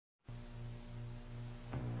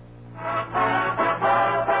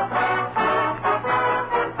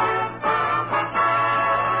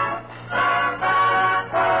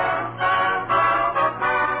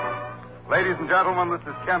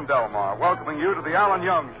and Delmar, welcoming you to the Alan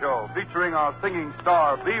Young Show, featuring our singing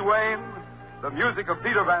star, B. Wayne, the music of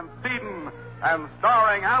Peter Van Steeden, and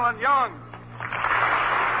starring Alan Young.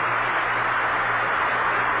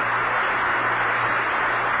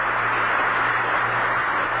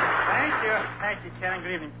 Thank you, Kenny.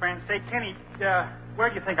 Good evening, friends. Say, Kenny, where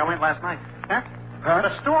do you think I went last night? Huh?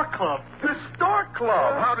 The Stork Club. The Stork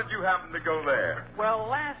Club? How did you happen to go there? Well,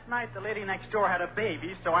 last night the lady next door had a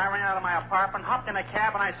baby, so I ran out of my apartment, hopped in a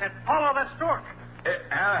cab, and I said, follow the stork.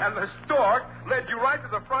 And the stork led you right to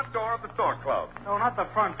the front door of the Stork Club. No, not the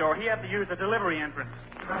front door. He had to use the delivery entrance.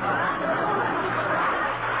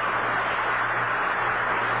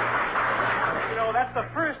 You know, that's the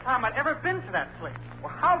first time I'd ever been to that place.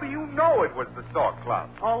 Well, how do you know it was the Stork Club?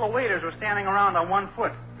 All the waiters were standing around on one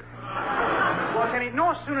foot. Well, Kenny,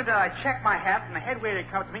 no sooner did I check my hat than the head waiter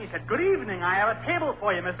comes to me. He said, good evening. I have a table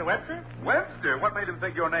for you, Mr. Webster. Webster? What made him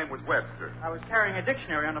think your name was Webster? I was carrying a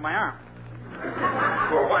dictionary under my arm.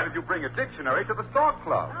 Well, why did you bring a dictionary to the Stork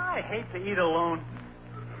Club? I hate to eat alone.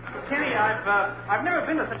 Kenny, I've never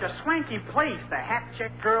been to such a swanky place. The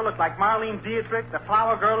hat-check girl looked like Marlene Dietrich, the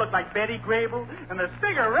flower girl looked like Betty Grable, and the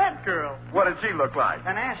cigarette girl... What did she look like?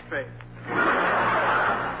 An ashtray.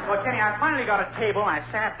 Well, Kenny, I finally got a table, and I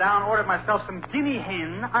sat down, ordered myself some guinea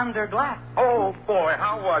hen under glass. Oh, boy,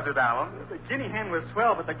 how was it, Alan? The guinea hen was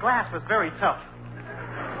swell, but the glass was very tough.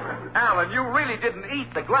 Alan, you really didn't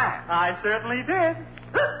eat the glass. I certainly did.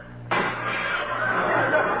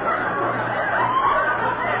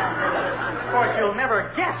 Of course, you'll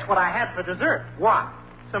never guess what I had for dessert. What?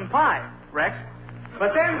 Some pie, Rex.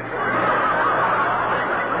 But then...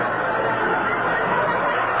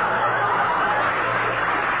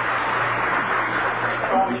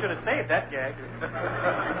 Oh, we should have saved that gag.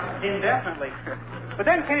 Indefinitely. But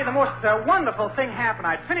then, Kenny, the most wonderful thing happened.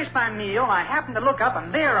 I'd finished my meal, and I happened to look up,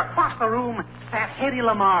 and there, across the room, sat Hedy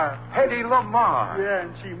Lamarr. Hedy Lamarr? Yeah,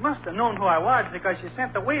 and she must have known who I was because she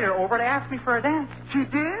sent the waiter over to ask me for a dance. She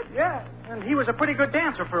did? Yeah, and he was a pretty good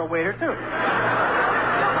dancer for a waiter, too. Well,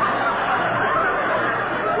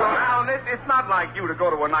 Alan, it's not like you to go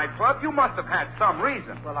to a nightclub. You must have had some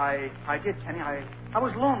reason. Well, I did, Kenny. I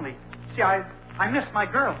was lonely. See, I missed my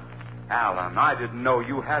girl. Alan, I didn't know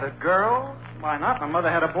you had a girl. Why not? My mother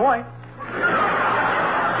had a boy.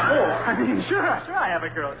 Oh, I mean, sure I have a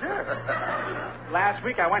girl, sure. Last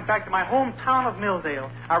week I went back to my hometown of Milldale.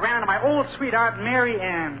 I ran into my old sweetheart, Mary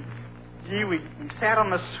Ann. Gee, we sat on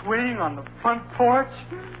the swing on the front porch.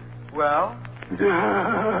 Well? So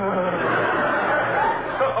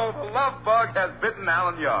the love bug has bitten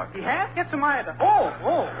Alan Young. He has? Get some eye.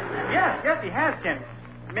 Oh. Yes, he has, Kenny.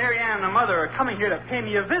 Mary Ann and her mother are coming here to pay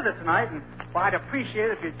me a visit tonight, and well, I'd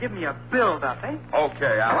appreciate it if you'd give me a build-up, eh?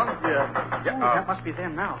 Okay, Alan. Yeah. That must be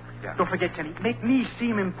them now. Yeah. Don't forget, Kenny, make me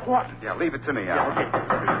seem important. Yeah, leave it to me, Alan. Yeah,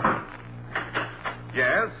 okay.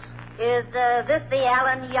 Yes? Is this the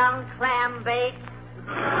Alan Young clam bake?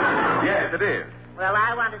 Yes, it is. Well,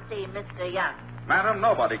 I want to see Mr. Young. Madam,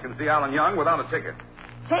 nobody can see Alan Young without a ticket.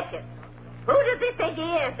 Ticket? Who does he think he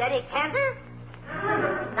is, Eddie Cantor?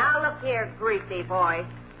 Now, look here, greasy boy.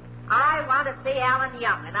 I want to see Alan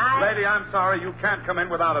Young, and Lady, I'm sorry, you can't come in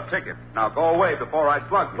without a ticket. Now, go away before I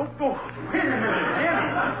slug you. Oh, wait a minute,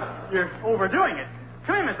 Kenny. You're overdoing it.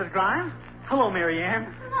 Come in, Mrs. Grimes. Hello, Mary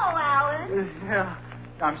Ann. Hello, Alan. Yeah.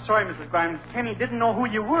 I'm sorry, Mrs. Grimes. Kenny didn't know who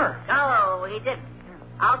you were. No, he didn't.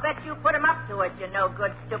 I'll bet you put him up to it, you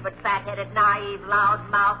no-good, stupid, fat-headed, naive,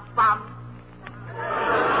 loud-mouthed bum.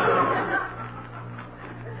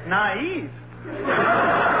 Naive?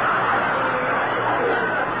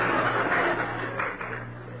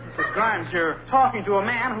 Mrs. Grimes, you're talking to a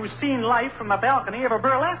man who's seen life from the balcony of a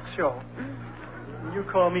burlesque show. You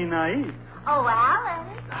call me naive. Oh, Alan.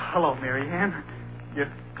 Hello, Mary Ann.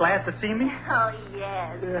 You're glad to see me? Oh,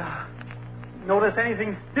 yes. Notice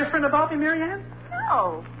anything different about me, Mary Ann?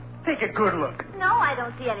 No. Take a good look. No, I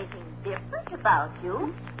don't see anything different about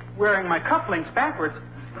you. Wearing my cufflinks backwards.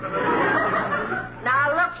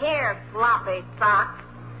 Now, look here, floppy sock.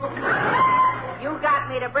 You got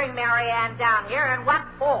me to bring Mary Ann down here, and what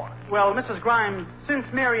for? Well, Mrs. Grimes, since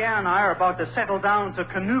Mary Ann and I are about to settle down to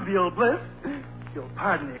connubial bliss, if you'll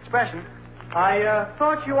pardon the expression, I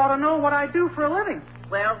thought you ought to know what I do for a living.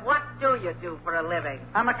 Well, what do you do for a living?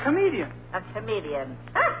 I'm a comedian. A comedian.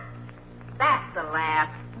 Huh? That's a laugh.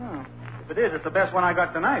 Oh, if it is, it's the best one I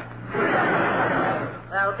got tonight.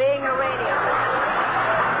 Well, being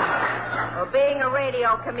a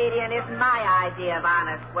radio comedian isn't my idea of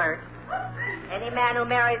honest work. Any man who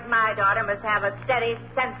marries my daughter must have a steady,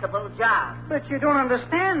 sensible job. But you don't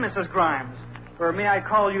understand, Mrs. Grimes. Or may I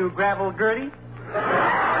call you Gravel Gertie?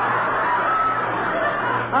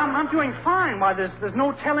 I'm doing fine. Why, there's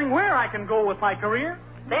no telling where I can go with my career.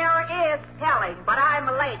 There is telling, but I'm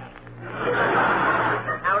a lady.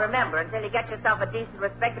 Now remember, until you get yourself a decent,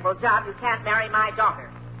 respectable job, you can't marry my daughter.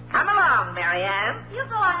 Come along, Mary Ann. You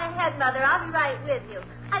go on ahead, Mother. I'll be right with you.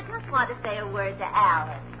 I just want to say a word to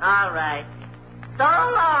Alan. All right. So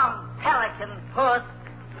long, pelican puss.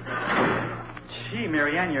 Gee,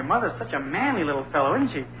 Mary Ann, your mother's such a manly little fellow,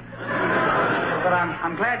 isn't she? But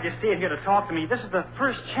I'm glad you stayed here to talk to me. This is the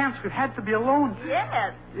first chance we've had to be alone.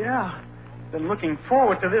 Yes. Yeah. Been looking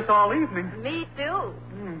forward to this all evening. Me too.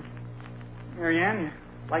 Mary Ann, you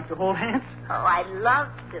like to hold hands? Oh, I'd love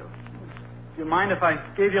to. Do you mind if I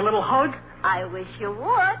gave you a little hug? I wish you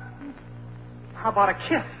would. How about a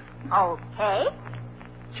kiss? Okay.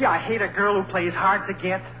 Gee, I hate a girl who plays hard to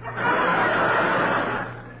get.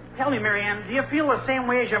 Tell me, Mary Ann, do you feel the same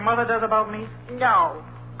way as your mother does about me? No.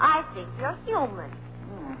 I think you're human.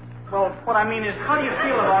 Well, what I mean is, how do you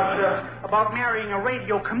feel about marrying a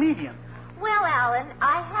radio comedian? Well, Alan,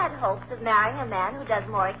 I had hopes of marrying a man who does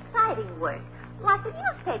more exciting work. Like a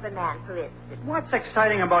newspaper man, for instance. What's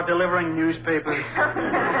exciting about delivering newspapers?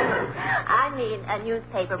 I mean a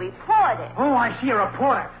newspaper reporter. Oh, I see, a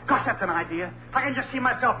reporter. Gosh, that's an idea. I can just see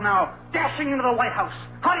myself now, dashing into the White House.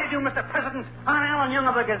 How do you do, Mr. President? I'm Alan Young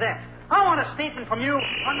of the Gazette. I want a statement from you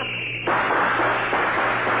on the...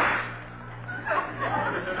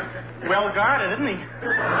 Well guarded, isn't he?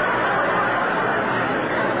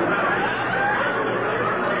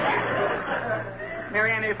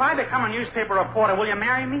 Mary Ann, if I become a newspaper reporter, will you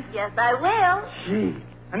marry me? Yes, I will. Gee.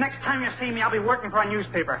 The next time you see me, I'll be working for a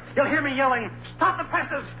newspaper. You'll hear me yelling, "Stop the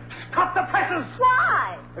presses! Stop the presses!"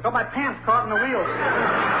 Why? I got my pants caught in the wheel.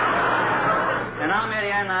 And now, Mary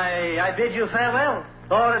Ann, I bid you farewell.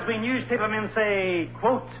 Or as we newspapermen say,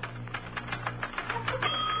 quote,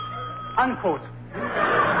 unquote.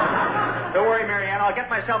 Don't worry, Mary Ann. I'll get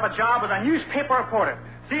myself a job as a newspaper reporter.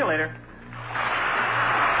 See you later.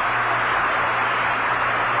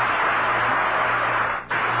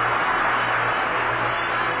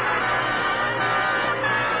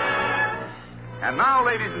 And now,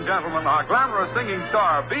 ladies and gentlemen, our glamorous singing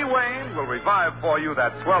star, B. Wayne, will revive for you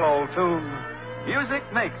that swell old tune, Music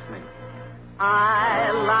Makes Me.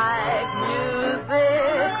 I like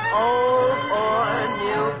music, old or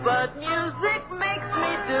new, but music makes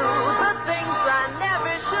me do the things I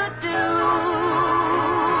never should do.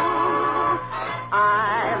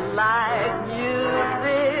 I like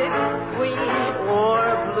music, sweet or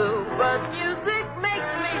blue, but music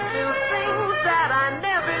makes me do things that I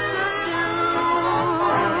never should do.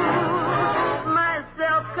 My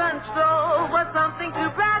self-control was something to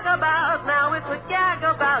brag about, now it's a gag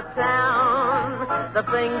about town. The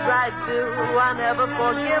things I do I never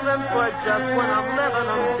forgiven for just when I'm living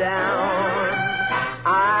them down.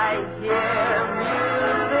 I hear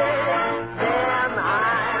music, then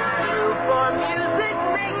I do, for music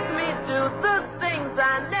makes me do the things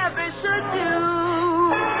I never should do.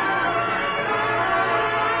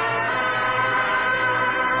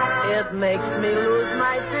 It makes me lose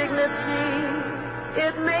my dignity.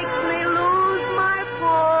 It makes me lose my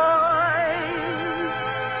voice.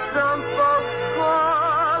 Some folks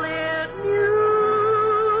call it music,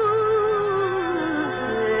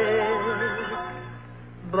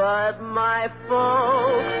 but my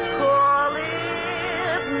folks call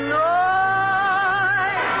it noise.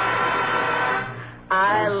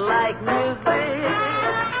 I like music,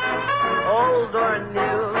 old or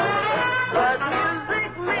new, but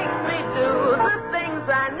music makes me do the things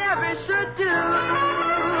I never should do.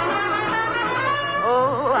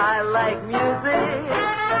 Oh, I like music,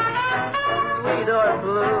 sweet or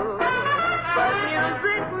blue, but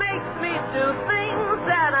music makes me do things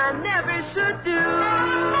that I never should do.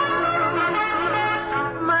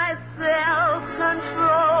 My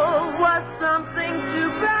self-control was something to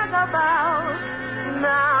brag about,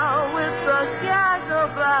 now it's a gag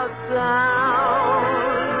about town.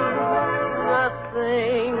 The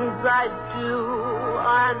things I do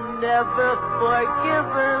are never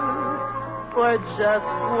forgiven, for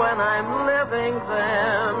just when I'm living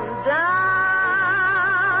them down.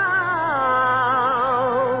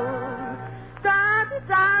 Da da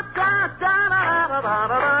da da da da da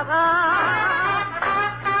da da.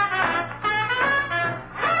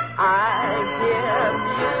 I hear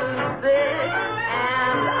music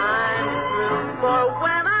and I'm through, for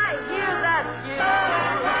when I hear that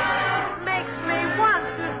tune, it makes me want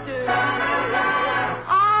to do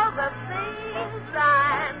all the things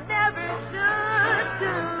I never should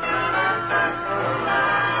do.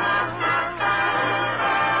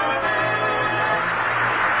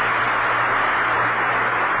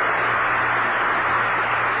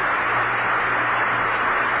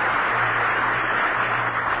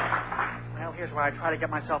 here's where I try to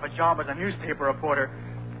get myself a job as a newspaper reporter.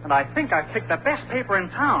 And I think I picked the best paper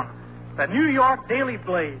in town. The New York Daily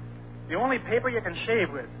Blade. The only paper you can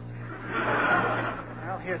shave with.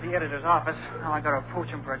 Well, here's the editor's office. Now I gotta approach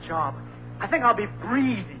him for a job. I think I'll be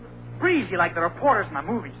breezy. Breezy like the reporters in the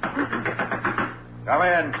movies. Come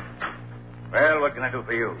in. Well, what can I do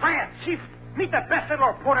for you? Hiya, Chief. Meet the best little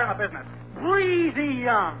reporter in the business. Breezy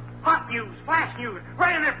Young. Hot news, flash news.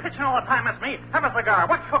 Right in there pitching all the time. That's me. Have a cigar.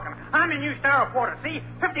 What's cooking? I'm your new star reporter. See?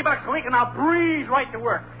 $50 a week and I'll breeze right to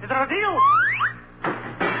work. Is it a deal?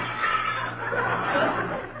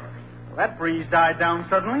 Well, that breeze died down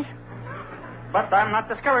suddenly. But I'm not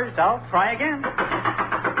discouraged. I'll try again.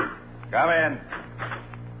 Come in.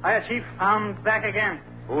 Hiya, Chief. I'm back again.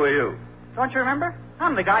 Who are you? Don't you remember?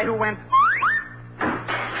 I'm the guy who went...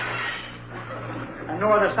 And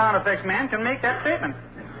no other sound effects man can make that statement.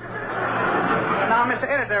 Now, Mr.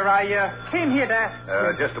 Editor, I came here to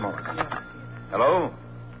ask... Just a moment. Hello?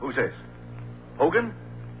 Who's this? Hogan?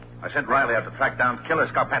 I sent Riley out to track down Killer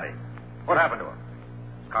Scarpati. What happened to him?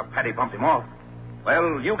 Scarpati bumped him off.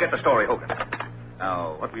 Well, you get the story, Hogan.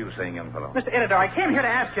 Now, what were you saying, young fellow? Mr. Editor, I came here to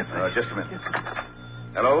ask you... Just a minute.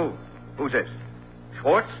 Hello? Who's this?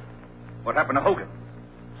 Schwartz? What happened to Hogan?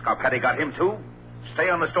 Scarpati got him, too? Stay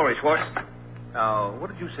on the story, Schwartz. Now, what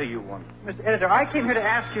did you say you wanted? Mr. Editor, I came here to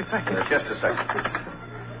ask you... Just a second.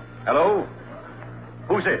 Hello?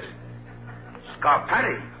 Who's this?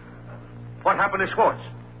 Scarpati. What happened to Schwartz?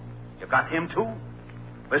 You got him, too?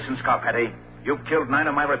 Listen, Scarpati, you've killed 9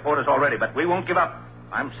 of my reporters already, but we won't give up.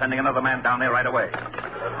 I'm sending another man down there right away.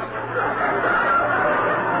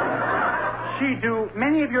 Do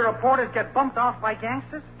many of your reporters get bumped off by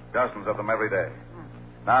gangsters? Dozens of them every day.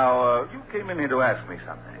 Now, you came in here to ask me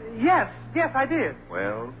something. Yes, I did.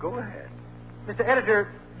 Well, go ahead. Mr.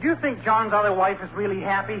 Editor, do you think John's other wife is really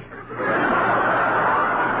happy?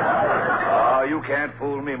 Oh, you can't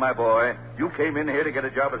fool me, my boy. You came in here to get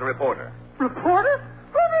a job as a reporter. Reporter?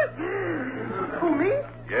 Who, me?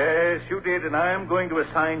 Yes, you did, and I'm going to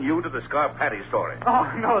assign you to the Scarpati story.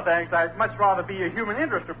 Oh, no, thanks. I'd much rather be a human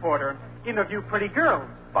interest reporter and interview pretty girls.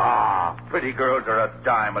 Bah, pretty girls are a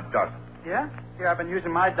dime a dozen. Yeah? Here, I've been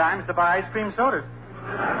using my dimes to buy ice cream sodas.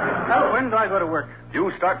 Well, when do I go to work?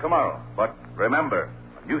 You start tomorrow, but remember,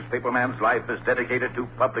 a newspaperman's life is dedicated to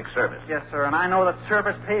public service. Yes, sir, and I know that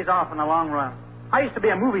service pays off in the long run. I used to be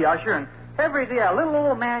a movie usher, and every day a little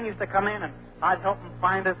old man used to come in, and I'd help him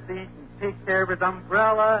find a seat and take care of his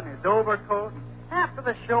umbrella and his overcoat. And after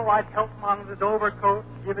the show, I'd help him on his overcoat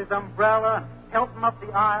and give his umbrella and help him up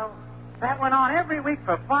the aisle. That went on every week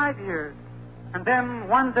for 5 years. And then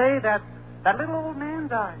one day, that little old man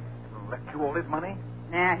died. Left you all his money?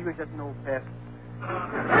 Nah, he was just an old pest.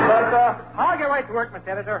 But I'll get right to work, Mr.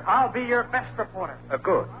 Editor. I'll be your best reporter.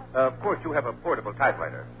 Good. Of course, you have a portable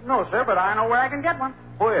typewriter. No, sir, but I know where I can get one.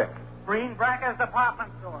 Where? Green Bracker's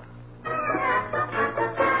department store.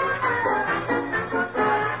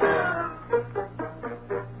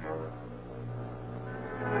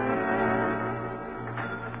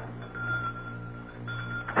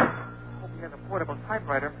 Portable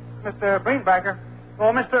typewriter. Mr. Greenbacker.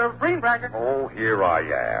 Oh, Mr. Greenbacker. Oh, here I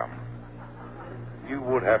am. You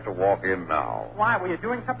would have to walk in now. Why? Were you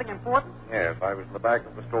doing something important? Yes, I was in the back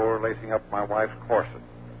of the store lacing up my wife's corset.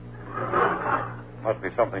 Must be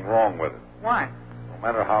something wrong with it. Why? No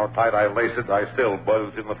matter how tight I lace it, I still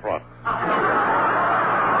buzz in the front.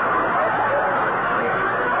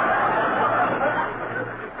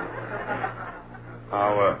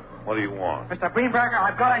 Now, what do you want? Mr. Greenbacker,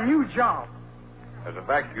 I've got a new job. As a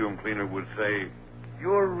vacuum cleaner would say,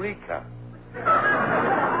 Eureka.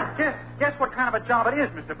 Guess what kind of a job it is,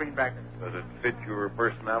 Mr. Greenbacker? Does it fit your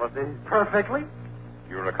personality? Perfectly.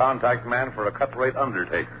 You're a contact man for a cut-rate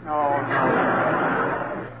undertaker. No.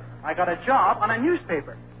 I got a job on a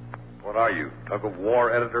newspaper. What are you,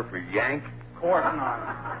 tug-of-war editor for Yank? Of course not.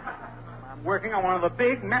 I'm working on one of the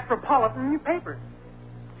big metropolitan papers.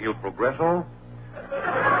 Il Progresso?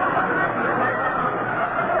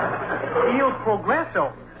 Il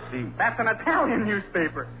Progresso? Si. That's an Italian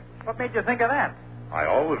newspaper. What made you think of that? I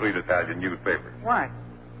always read Italian newspapers. Why?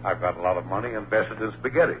 I've got a lot of money invested in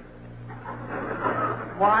spaghetti.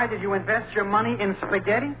 Why did you invest your money in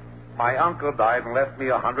spaghetti? My uncle died and left me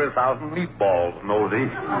 100,000 meatballs, nosy.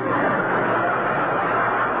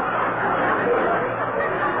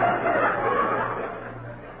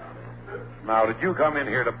 Now, did you come in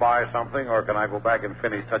here to buy something, or can I go back and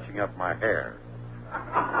finish touching up my hair?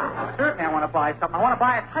 Certainly I want to buy something. I want to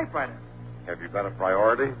buy a typewriter. Have you got a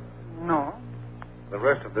priority? No. The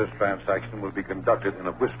rest of this transaction will be conducted in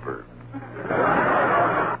a whisper.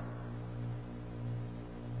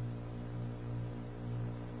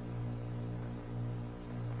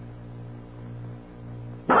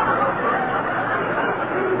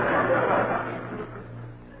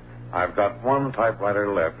 got one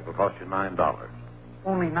typewriter left. It'll cost you $9.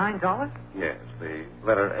 Only $9? Yes, the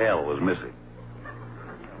letter L was missing.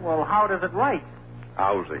 Well, how does it write?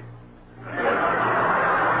 Lousy.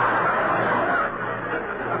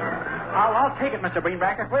 I'll take it, Mr.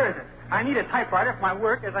 Greenbacker. Where is it? I need a typewriter for my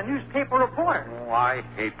work as a newspaper reporter. Oh, I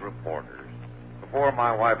hate reporters. Before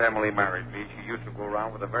my wife Emily married me, she used to go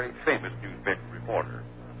around with a very famous newspaper reporter.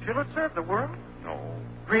 Should it serve the world? No.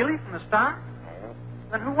 Really? From the Star? No.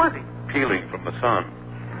 Then who was he? Peeling from the sun.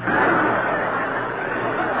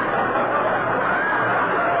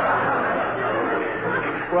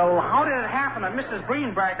 Well, how did it happen that Mrs.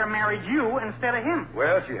 Greenbacker married you instead of him?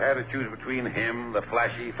 Well, she had to choose between him, the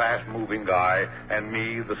flashy, fast-moving guy, and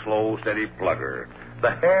me, the slow, steady plugger.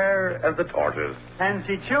 The hare and the tortoise. And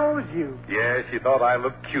she chose you. Yes, she thought I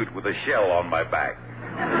looked cute with a shell on my back.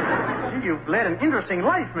 You've led an interesting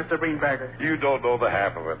life, Mr. Greenbacker. You don't know the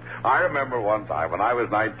half of it. I remember one time when I was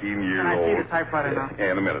 19 years old. Can I see the typewriter now?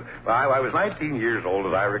 Yeah, in a minute. I was 19 years old,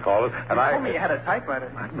 as I recall it, and you told me you had a typewriter.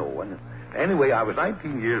 I know. Anyway, I was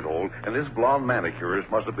 19 years old, and this blonde manicurist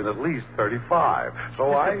must have been at least 35. So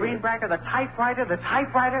Mr. Greenbacker, the typewriter. The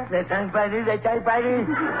typewriter.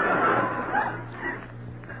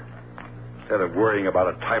 Instead of worrying about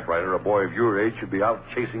a typewriter, a boy of your age should be out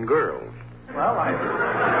chasing girls. Well,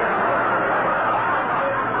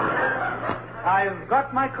 I've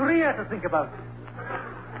got my career to think about.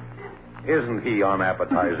 Isn't he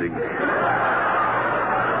unappetizing?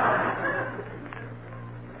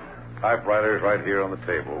 Typewriter's right here on the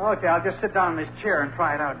table. Okay, I'll just sit down in this chair and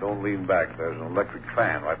try it out. Don't lean back. There's an electric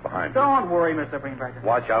fan right behind you. Don't worry, Mr. Greenbacker.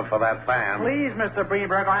 Watch out for that fan. Please, Mr.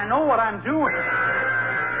 Greenbacker, I know what I'm doing.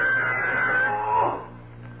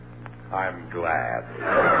 I'm glad.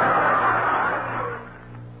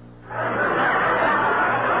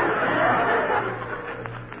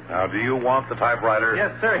 Now, do you want the typewriter?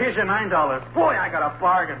 Yes, sir. Here's your $9. Boy, I got a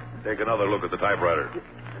bargain. Take another look at the typewriter.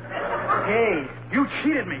 Hey, you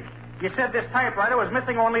cheated me. You said this typewriter was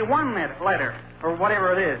missing only one letter, or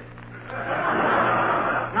whatever it is.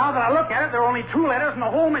 Now that I look at it, there are only two letters in the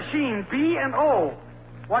whole machine, B and O.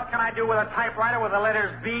 What can I do with a typewriter with the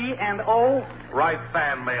letters B and O? Write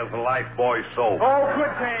fan mail to Lifebuoy Soap. Oh,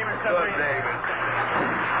 good day, Mr. Good day,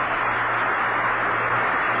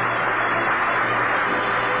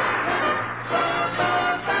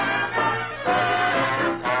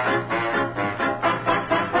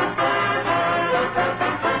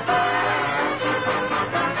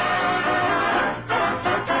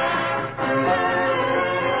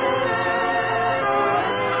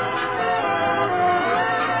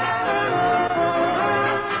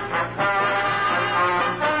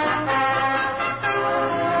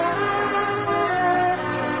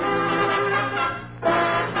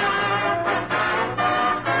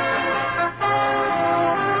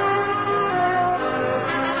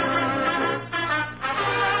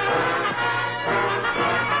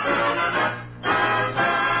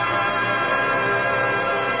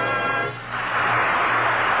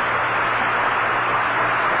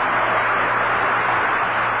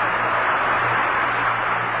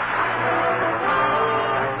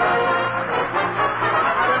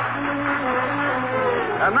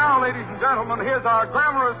 And now, ladies and gentlemen, here's our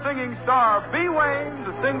glamorous singing star, B. Wayne,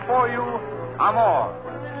 to sing for you, Amor.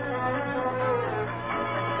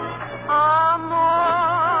 Amor,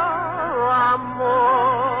 amor,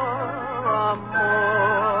 amor.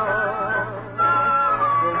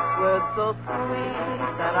 This word so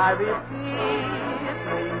sweet that I repeat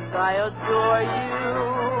means I adore you.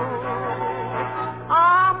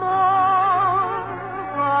 Amor,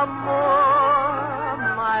 amor,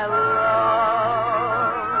 my love.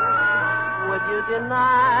 Would you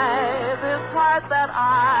deny this heart that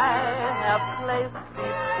I have placed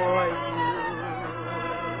before you?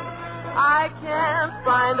 I can't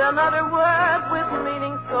find another word with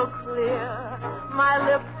meaning so clear. My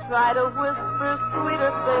lips try to whisper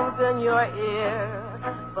sweeter things in your ear.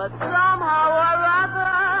 But somehow or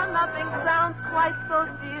other, nothing sounds quite so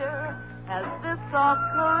dear as this soft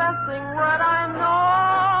caressing word I know.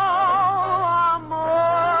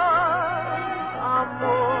 Amor,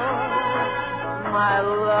 amor, my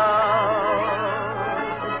love.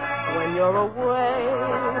 When you're away,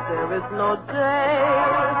 there is no day.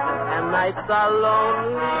 Nights are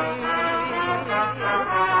lonely.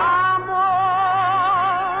 Amor,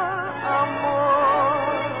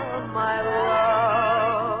 amor, my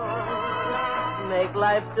love. Make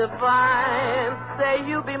life divine. Say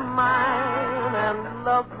you be mine and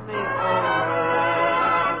love me only.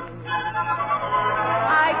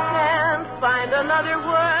 I can't find another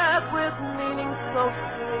word with meaning so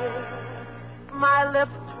clear. My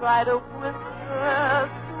lips try to whisper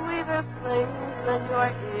sweet sweeter things in your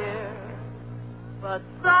ear. But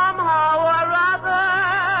somehow or other,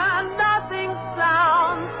 nothing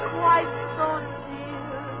sounds quite so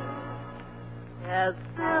dear as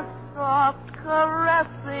this soft,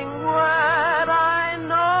 caressing word I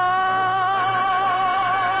know.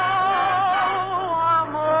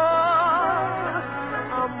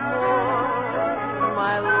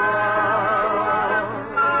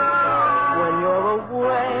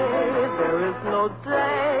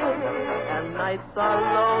 Nights are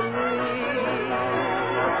lonely.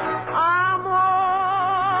 Amor,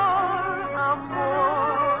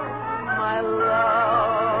 amor, my love.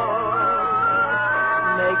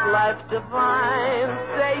 Make life divine.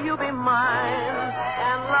 Say you'll be mine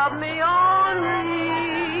and love me only.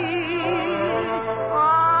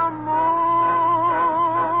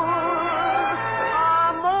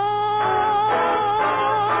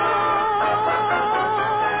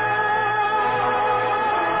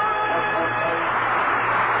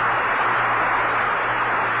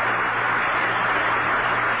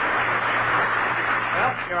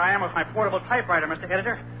 I am with my portable typewriter, Mr.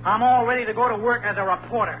 Editor. I'm all ready to go to work as a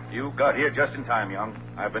reporter. You got here just in time, Young.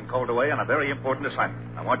 I've been called away on a very important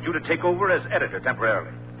assignment. I want you to take over as editor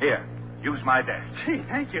temporarily. Here, use my desk. Gee,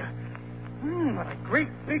 thank you. What a great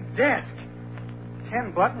big desk.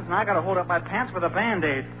 10 buttons, and I got to hold up my pants with a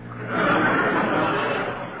Band-Aid.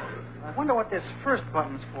 I wonder what this first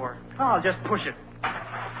button's for. Oh, I'll just push it.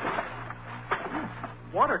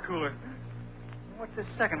 Water cooler. What's this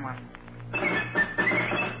second one?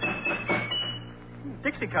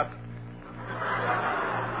 Dixie cup.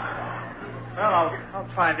 Well, I'll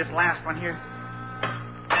try this last one here.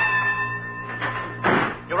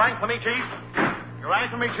 You rang for me, Chief? You rang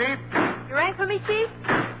for me, Chief? You rang for me, Chief?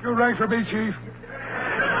 You rang for me, Chief.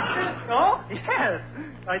 Oh, yes.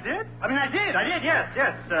 I did, yes.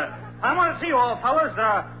 I want to see you all, fellas.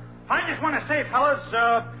 I just want to say, fellas,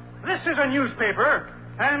 this is a newspaper,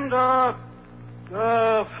 and,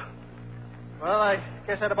 well, I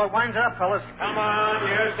guess that about winds it up, fellas. Come on,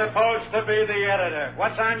 you're supposed to be the editor.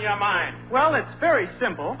 What's on your mind? Well, it's very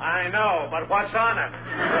simple. I know, but what's on it?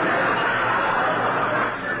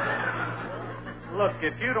 Look,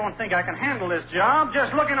 if you don't think I can handle this job,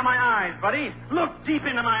 just look into my eyes, buddy. Look deep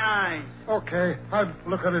into my eyes. Okay, I'll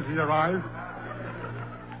look at it in your eyes.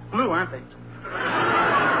 Blue, aren't they?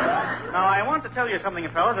 Now, I want to tell you something,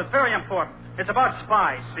 fellas. It's very important. It's about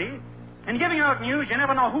spies, see? In giving out news, you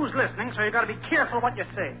never know who's listening, so you got to be careful what you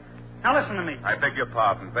say. Now, listen to me. I beg your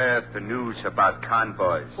pardon. Where's the news about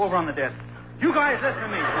convoys? Over on the desk. You guys listen to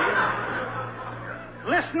me, see?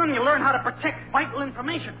 Listen and you learn how to protect vital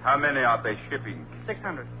information. How many are they shipping?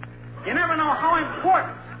 600. You never know how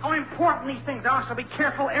important these things are, so be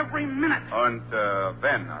careful every minute. And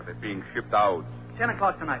when are they being shipped out? 10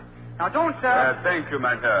 o'clock tonight. Now, don't, thank you,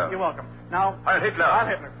 mein Herr. You're welcome. Now... Heil Hitler. Heil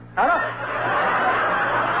Hitler. Hello?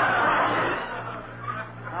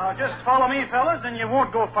 Now, just follow me, fellas, and you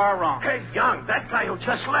won't go far wrong. Hey, Young, that guy who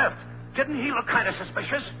just left. Didn't he look kind of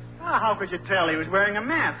suspicious? How could you tell? He was wearing a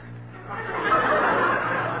mask.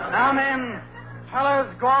 Now, men,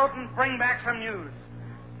 fellas, go out and bring back some news.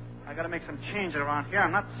 I got to make some changes around here.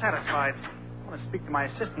 I'm not satisfied. I want to speak to my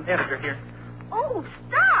assistant editor here. Oh,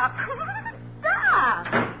 stop. Stop.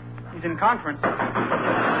 He's in conference.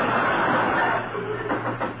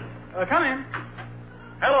 Come in.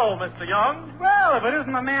 Hello, Mr. Young. Well, if it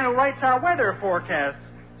isn't the man who writes our weather forecasts.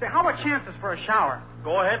 Say, how are chances for a shower?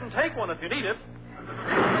 Go ahead and take one if you need it.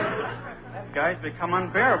 That guy's become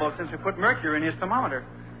unbearable since we put mercury in his thermometer.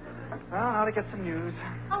 Well, now to get some news.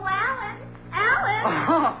 Oh, Alan. Alan.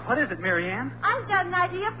 Oh, what is it, Mary Ann? I've got an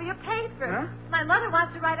idea for your paper. Huh? My mother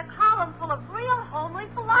wants to write a column full of real homely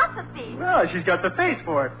philosophy. Well, she's got the face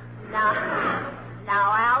for it.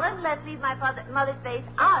 Now, Alan, let's leave my mother's face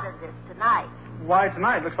out of this tonight. Why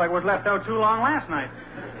tonight? Looks like it was left out too long last night.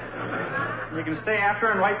 You can stay after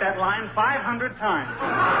and write that line 500 times.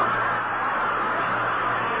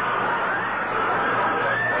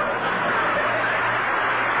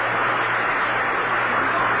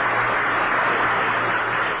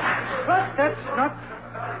 But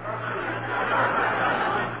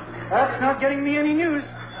that's not getting me any news.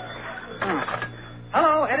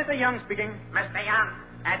 Hello, Editor Young speaking. Mr. Young,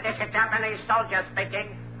 this is Japanese soldier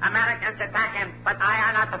speaking. Americans attack him, but I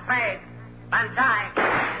are not afraid. Banzai.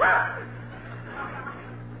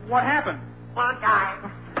 What happened? Won't die.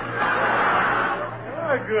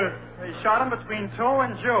 Oh, good. They shot him between toe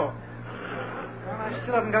and jaw. Well, I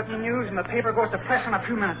still haven't got any news, and the paper goes to press in a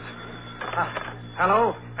few minutes.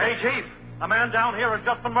 Hello? Hey, Chief, a man down here has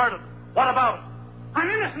just been murdered. What about it? I'm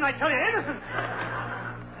innocent, I tell you, innocent.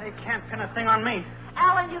 They can't pin a thing on me.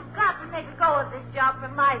 Alan, you've got to make a go of this job for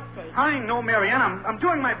my sake. I know, Marianne. I'm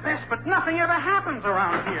doing my best, but nothing ever happens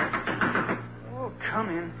around here. Oh, come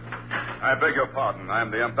in. I beg your pardon. I'm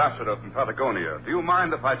the ambassador from Patagonia. Do you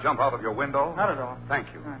mind if I jump out of your window? Not at all. Thank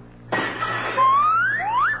you.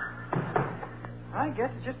 I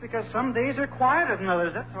guess it's just because some days are quieter than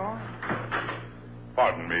others, that's all.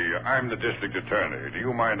 Pardon me, I'm the district attorney. Do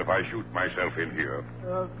you mind if I shoot myself in here?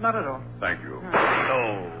 Not at all. Thank you.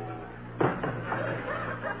 No.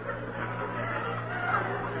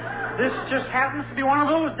 This just happens to be one of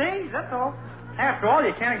those days, that's all. After all,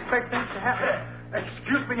 you can't expect things to happen.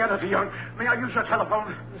 Excuse me, Editor Young. May I use your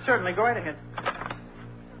telephone? Certainly, go right ahead.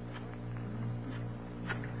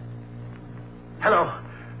 Hello.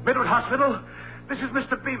 Midwood Hospital? This is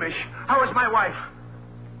Mr. Beamish. How is my wife?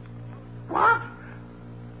 What?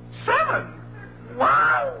 7?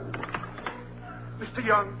 Wow! Mr.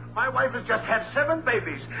 Young, my wife has just had 7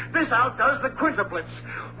 babies. This outdoes the quintuplets.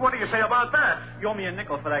 What do you say about that? You owe me a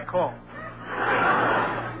nickel for that call.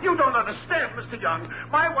 You don't understand, Mr. Young.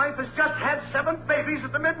 My wife has just had 7 babies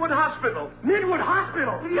at the Midwood Hospital. Midwood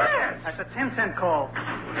Hospital? Yes! That's a 10-cent call.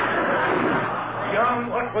 Young,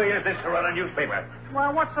 what way is this to run a newspaper?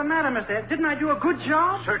 Well, what's the matter, Mr. Ed? Didn't I do a good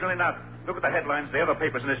job? Certainly not. Look at the headlines the other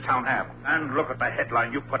papers in this town have. And look at the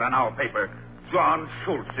headline you put on our paper. John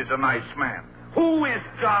Schultz is a nice man. Who is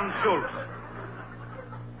John Schultz?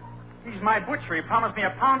 He's my butcher. He promised me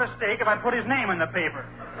a pound of steak if I put his name in the paper.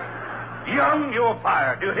 Young, you're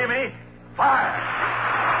fired. Do you hear me? Fired.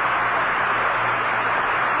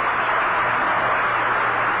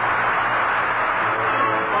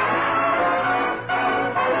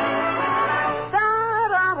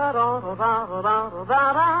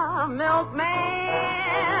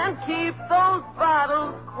 Milkman, keep those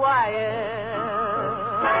bottles quiet.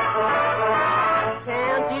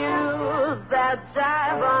 Can't use that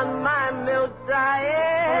jive on my milk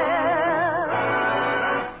diet.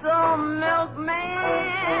 So,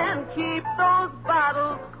 milkman, keep those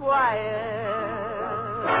bottles quiet.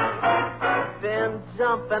 Been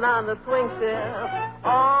jumping on the swing shift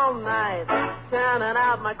all night, turning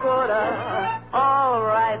out my quota. All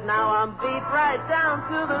right, now I'm beat right down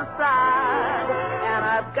to the side, and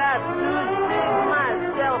I've got to sing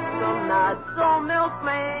myself some nods. So,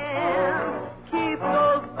 milkman, keep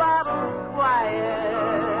those bottles quiet.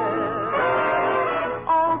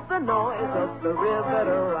 All the noise of the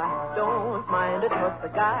river, I don't mind it, 'cause the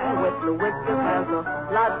guy with the whiskers has a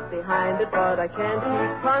lot behind it, but I can't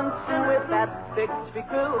keep punching with that victory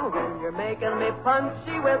crew when you're making me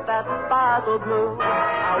punchy with that bottled move. I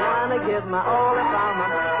wanna give my all if I'm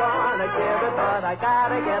gonna give it, but I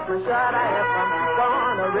gotta get the shut eye if I'm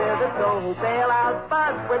gonna rib it. So bail out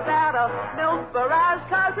Bud without a milk barrage,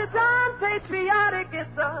 'cause it's unpatriotic,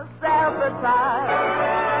 it's a sabotage.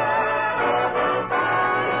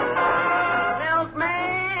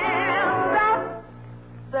 Milkman, stop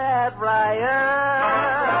that riot.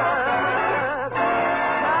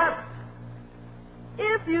 Cut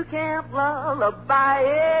if you can't lullaby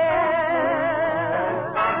it.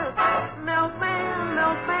 Milkman,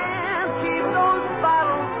 milkman, keep those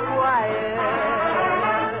bottles quiet.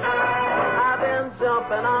 I've been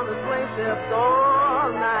jumping on the swing shift all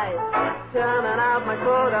night, turning out my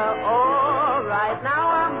quota. All right, now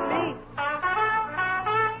I'm beat.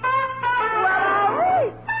 Well, I'll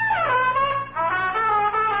reach.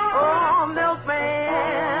 Oh,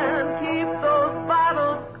 milkman, keep those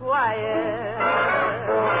bottles quiet.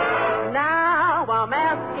 Now I'm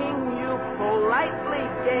asking you politely,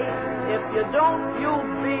 gay. If you don't, you'll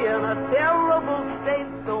be in a terrible state.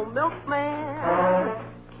 So, milkman,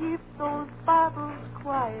 keep those bottles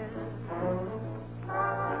quiet.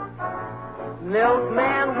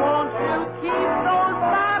 Milkman, won't you keep those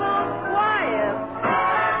bottles quiet?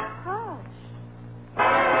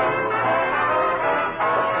 Hush.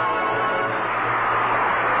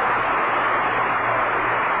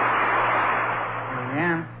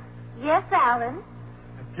 Marianne, Yes, Alan.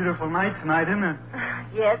 a beautiful night tonight, isn't it?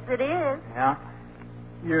 Yes, it is. Yeah.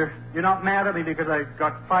 You're not mad at me because I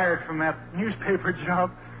got fired from that newspaper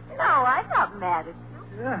job? No, I'm not mad at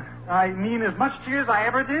you. Yeah. I mean as much to you as I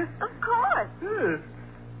ever did? Of course. Good.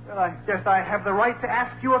 Well, I guess I have the right to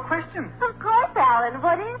ask you a question. Of course, Alan.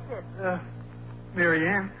 What is it?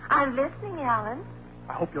 Marianne, I'm listening, Alan.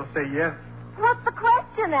 I hope you'll say yes. What's the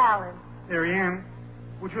question, Alan? Marianne,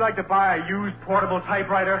 would you like to buy a used portable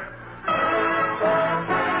typewriter?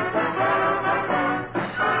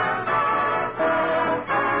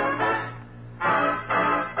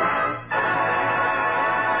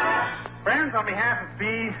 Friends, on behalf of B,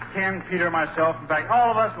 Ken, Peter, myself, in fact,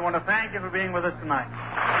 all of us, we want to thank you for being with us tonight.